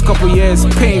your first couple years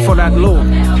paying for that loan.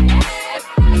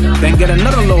 Then get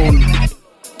another loan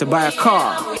to buy a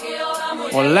car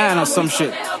or land or some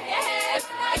shit.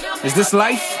 Is this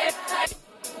life?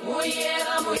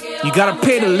 You gotta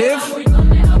pay to live?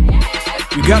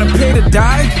 You gotta pay to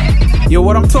die? Yo,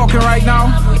 what I'm talking right now?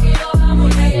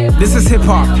 This is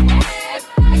hip-hop.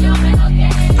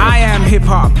 I am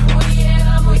hip-hop.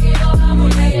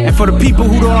 And for the people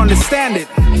who don't understand it,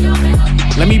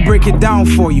 let me break it down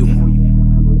for you.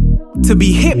 To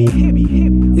be hip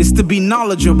is to be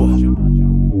knowledgeable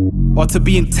or to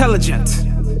be intelligent.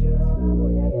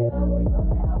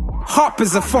 Hop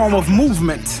is a form of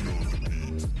movement.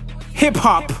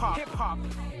 Hip-hop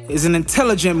is an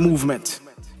intelligent movement.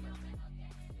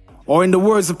 Or in the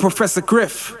words of Professor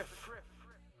Griff,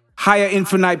 higher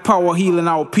infinite power healing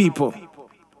our people.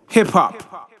 Hip-hop.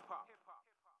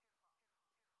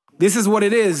 This is what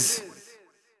it is.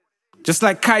 Just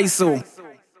like Kaiso,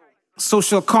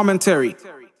 social commentary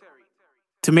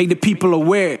to make the people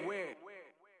aware.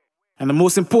 And the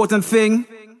most important thing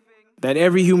that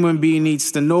every human being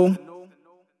needs to know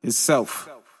is self.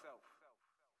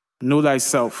 Know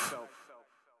thyself.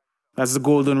 That's the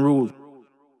golden rule.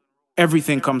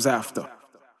 Everything comes after.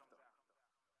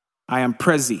 I am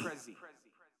Prezi.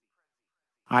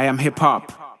 I am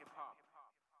hip-hop.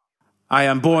 I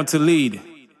am born to lead.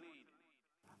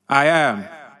 I am.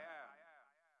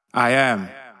 I am.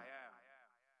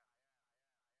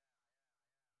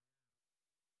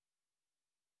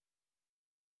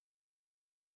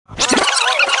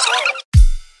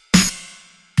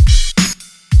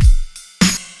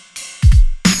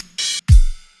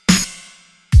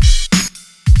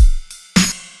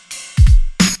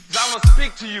 I'ma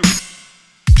speak to you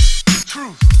the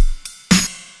truth.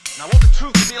 And I want the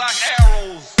truth to be like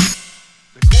arrows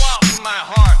that go out from my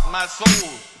heart and my soul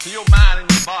to your mind and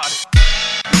your body.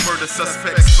 The murder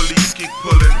suspects, police keep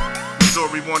pulling.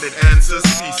 Missouri wanted answers,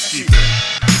 peacekeeping.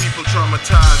 People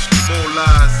traumatized, more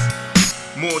lies,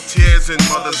 more tears in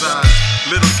mothers' eyes.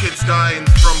 Little kids dying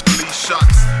from police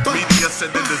shots. Media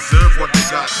said they deserve what they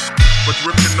got, but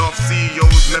ripping off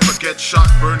CEOs never get shot.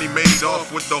 Bernie made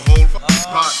off with the whole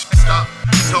pot. Stop,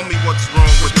 tell me what's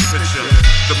wrong with the picture.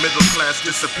 The middle class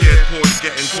disappeared, poor's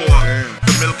getting poor.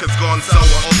 The milk has gone sour,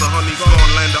 all the honey's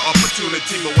gone. Land of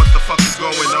opportunity, but what the fuck is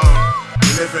going on?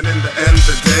 Living in the end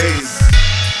of days.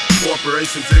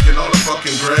 Corporations digging all the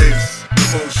fucking graves.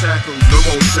 No more shackles, no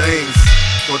more chains,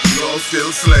 but we all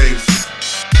still slaves.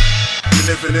 We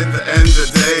living in the end of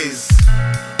days.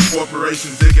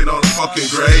 Corporations digging all the fucking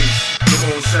graves. No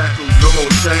more shackles, no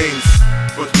more chains,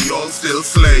 but we all still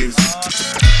slaves.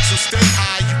 So stay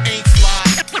high, you ain't fly.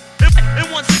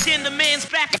 And once again, the man's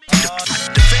back.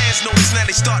 The fans notice now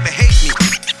they start to hate me.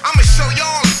 I'ma show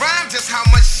y'all rhyme just how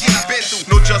much shit I've been through.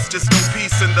 No justice, no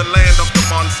peace in the land of the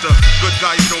monster. Good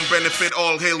guys don't benefit,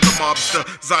 all hail the mobster.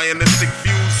 Zionistic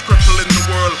views crippling the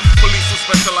world. Police who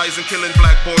specialize in killing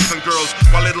black boys and girls,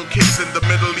 while little kids in the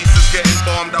Middle East is getting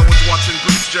bombed. I was watching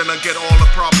Bruce Jenner get all the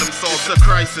problems solved. It's a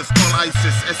crisis, call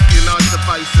ISIS, espionage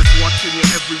devices. Watching your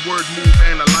every word move,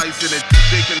 analyzing it.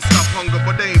 They can stop hunger,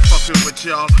 but they ain't fucking with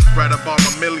y'all. Rather bomb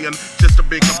a million, just to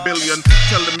make a billion.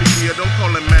 Tell the media, don't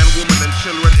call them man, woman, and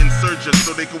children insurgents,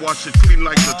 so they can wash it clean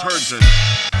like detergent.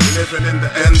 We living in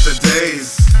the end of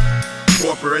days.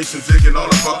 Corporations digging all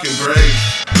the fucking graves.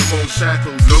 No more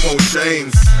shackles, no more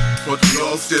chains, but we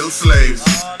all still slaves.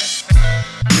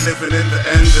 We living in the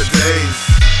end of days.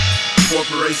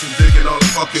 Corporations digging all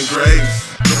the fucking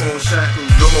graves. No more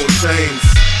shackles, no more chains,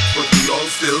 but we all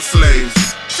still slaves.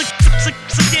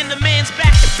 Again, the man's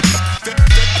back.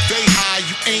 They high,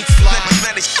 you ain't fly.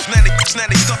 Now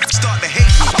they start to hate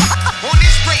me. On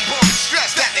this great ball of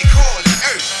stress that they call the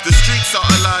earth. The streets are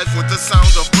alive with the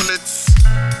sound of bullets.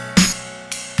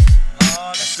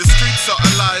 The streets are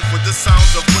alive with the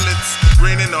sounds of bullets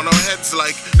raining on our heads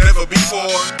like never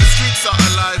before. The streets are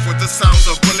alive with the sounds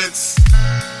of bullets.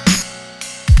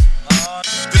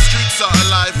 The streets are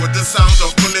alive with the sounds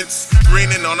of bullets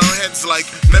raining on our heads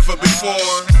like never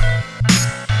before.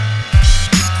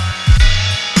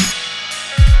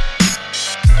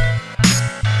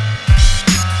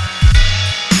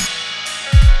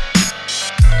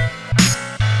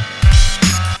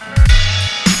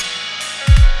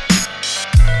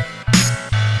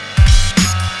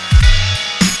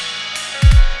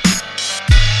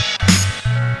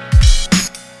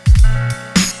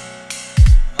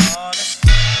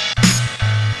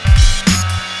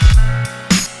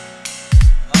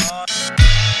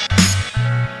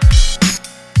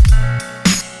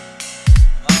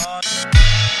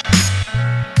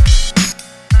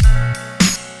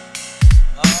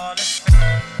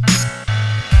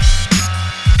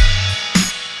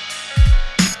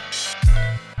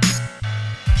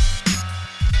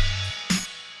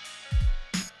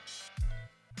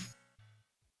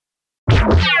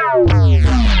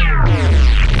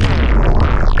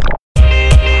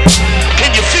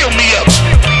 Can you fill me up?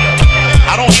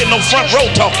 I don't hear no front row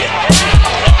talking.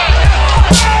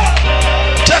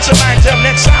 Touch a mic, tell them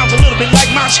that sounds a little bit like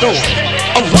my story.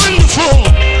 A wonderful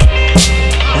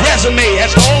resume,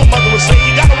 as the old mother would say.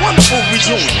 You got a wonderful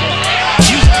resume.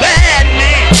 You's bad,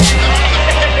 man.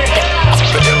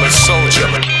 The illest soldier.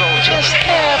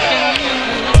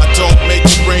 I don't make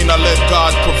it rain, I let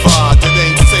God provide. It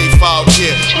ain't safe out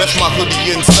here, left my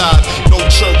hoodie inside. No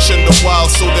church in the wild,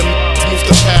 so them moved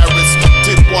to Paris.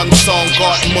 Did one song,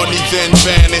 got money, then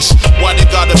vanished. Why they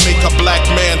gotta make a black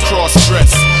man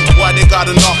cross-dress? Why they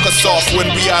gotta knock us off when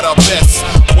we at our best?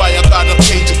 Why I gotta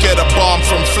pay to get a bomb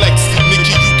from Flex?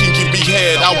 Nicky, you can give me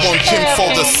head, I want him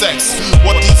for the sex.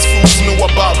 What these fools knew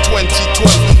about 2012,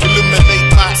 eliminate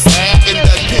past in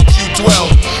that pit you dwell.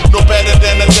 No better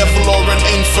than a devil or an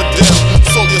infidel.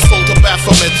 Sold your soul to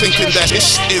Baphomet thinking that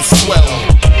ish is swell.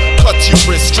 Cut your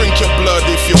wrist, drink your blood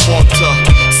if you want to.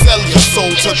 Sell your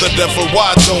soul to the devil,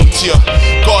 why don't you?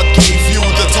 God gave you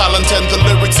the talent and the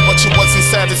lyrics, but you wasn't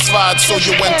satisfied, so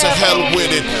you went to hell with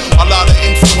it. A lot of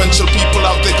influential people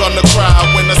out there gonna cry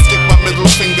when I stick my middle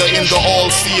finger in the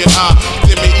all-seeing eye.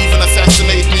 They may even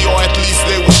assassinate me, or at least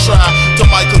they will try. To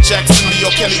Michael Jackson, me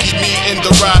or Kennedy, me in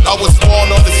the ride. I was born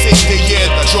on the same day, yeah,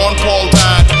 that John Paul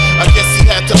died. I guess he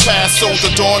had to pass so the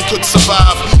dawn could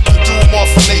survive. doom of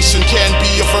a nation can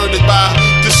be averted by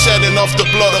the shedding of the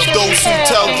blood of those who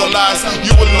tell the lies.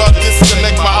 You will not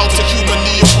disconnect my outer human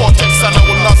neocortex, and I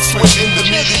will not swim in the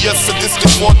media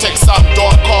sadistic vortex. I'm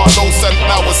Don Carlos, and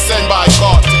I was sent by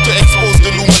God to expose the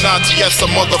Illuminati as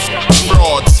some motherfucking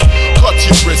frauds. Cut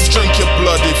your wrist, drink your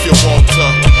blood if you want to.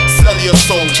 Sell your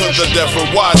soul to the devil,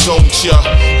 why don't ya?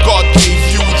 God gave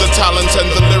you the talent and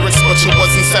the lyrics, but you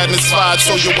wasn't satisfied,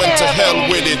 so you went to hell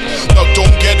with it. Now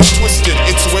don't get it twisted,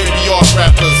 it's way beyond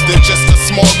rappers. They're just a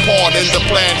small pawn in the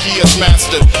plan he has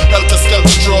mastered. Helter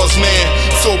Skelter draws near,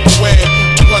 so beware.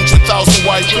 200,000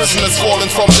 white prisoners falling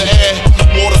from the air.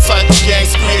 Motorcycle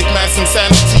gangs create mass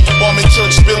insanity, bombing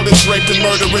church buildings, raping,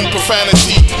 murdering,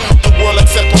 profanity. The world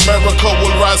except America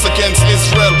will rise against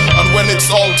Israel, and when it's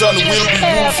all done, we'll be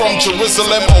ruled from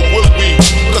Jerusalem, or will we?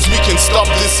 Cause we can stop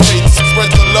this fate,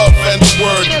 spread the love and the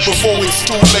word before it's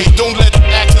too late. Don't let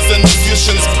actors and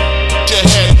musicians your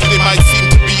head. They might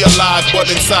seem to be alive, but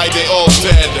inside they all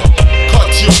dead. Cut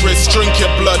your wrist, drink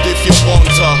your blood if you want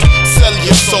to. Sell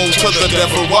your soul to the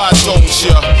devil, why don't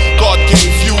ya? God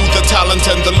gave you the talent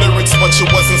and the lyrics, but you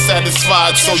wasn't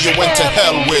satisfied, so you went to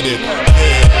hell with it.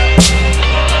 Yeah.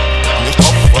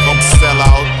 Well, don't sell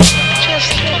out.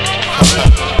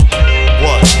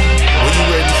 What? Where you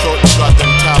really thought you got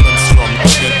them talents from,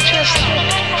 nigga?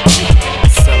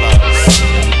 Sellouts.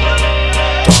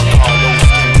 Don Carlos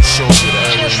came to show you the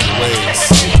error in your ways.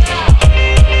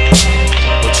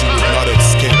 But you would not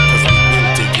escape, cause we will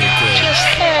take your grave.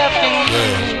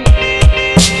 Yeah.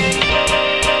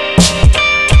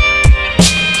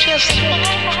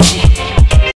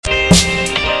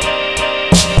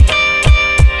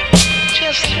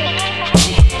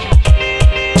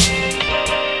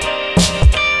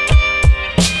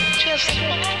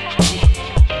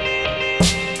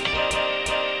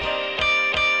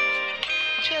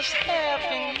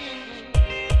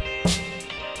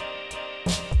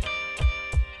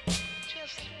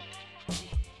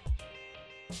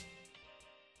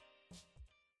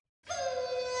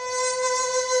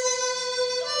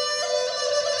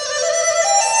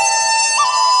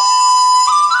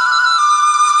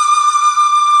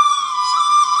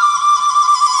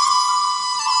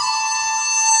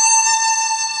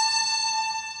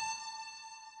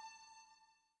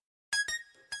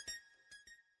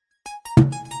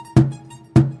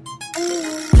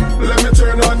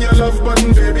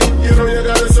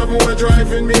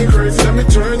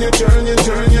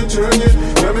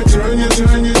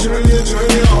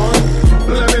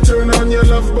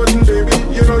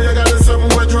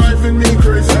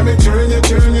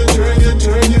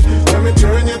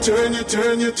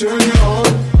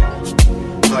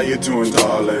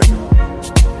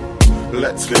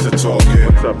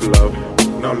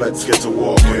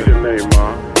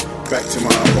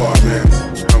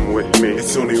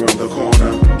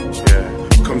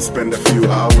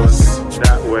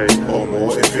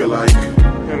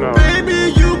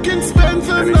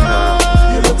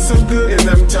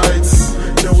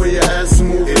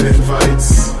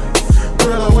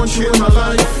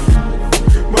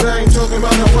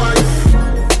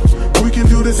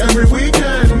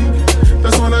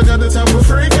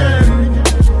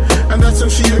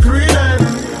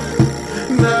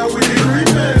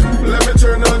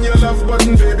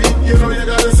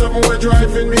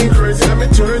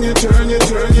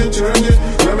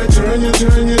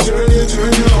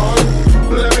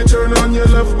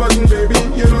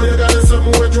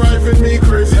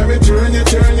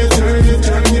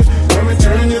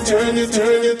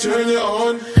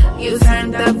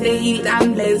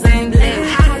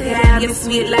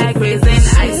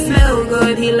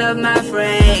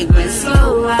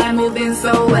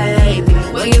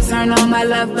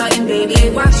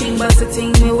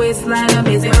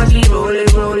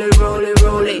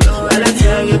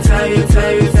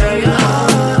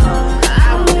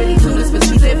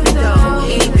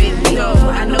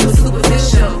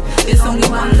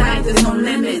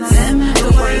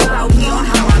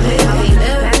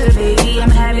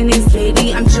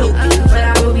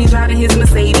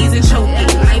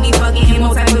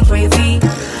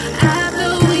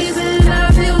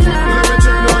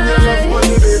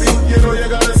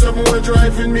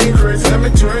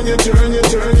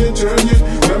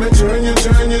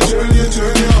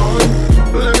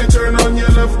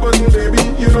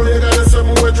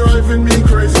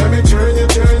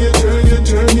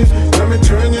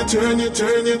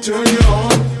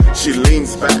 She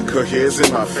leans back, her hair's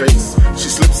in my face. She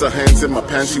slips her hands in my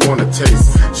pants, she wanna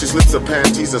taste. She slips her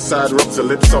panties aside, rubs her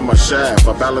lips on my shaft.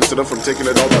 I balance them from taking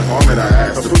it all the harm that I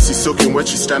asked. Her pussy soaking wet,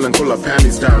 she stand and pull her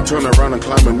panties down. Turn around and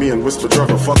climb on me and whisper,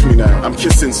 "Driver, fuck me now." I'm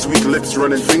kissing sweet lips,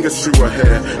 running fingers through her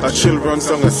hair. A chill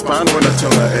runs on her spine when I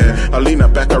tell her air. I lean her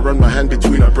back, I run my hand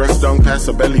between her breasts, down past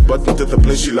her belly button to the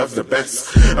place she loves the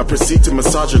best. I proceed to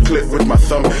massage her clit with my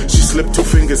thumb. She slipped 2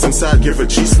 fingers inside, give her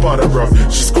G-spot a rub.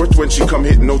 She squirt when she come,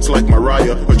 hit notes like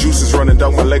Mariah. Her juice is running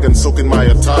down my leg and soaking my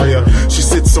attire. She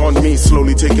sits on me,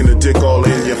 slowly taking a dick all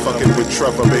in. You're fucking with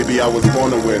Trevor, baby, I was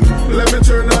born to win. Let me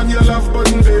turn on your love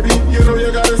button, baby. You know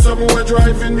you got it somewhere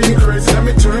driving me crazy. Let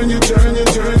me turn you, turn you,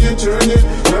 turn you, turn you.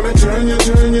 Let me turn you,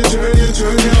 turn you, turn you,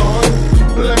 turn you on.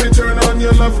 Let me turn on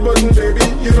your love button, baby.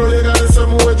 You know you got it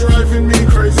somewhere driving me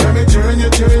crazy. Let me turn you,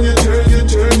 turn you, turn you,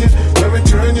 turn you. Let me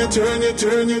turn you, turn you,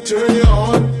 turn you, turn you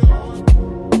on.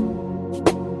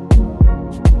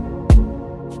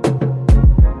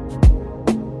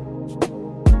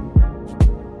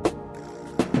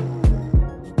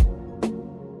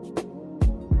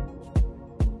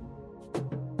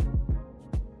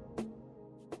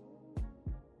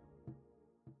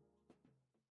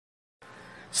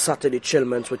 Saturday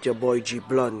Chillments with your boy G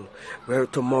Blunt, where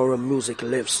tomorrow music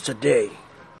lives today.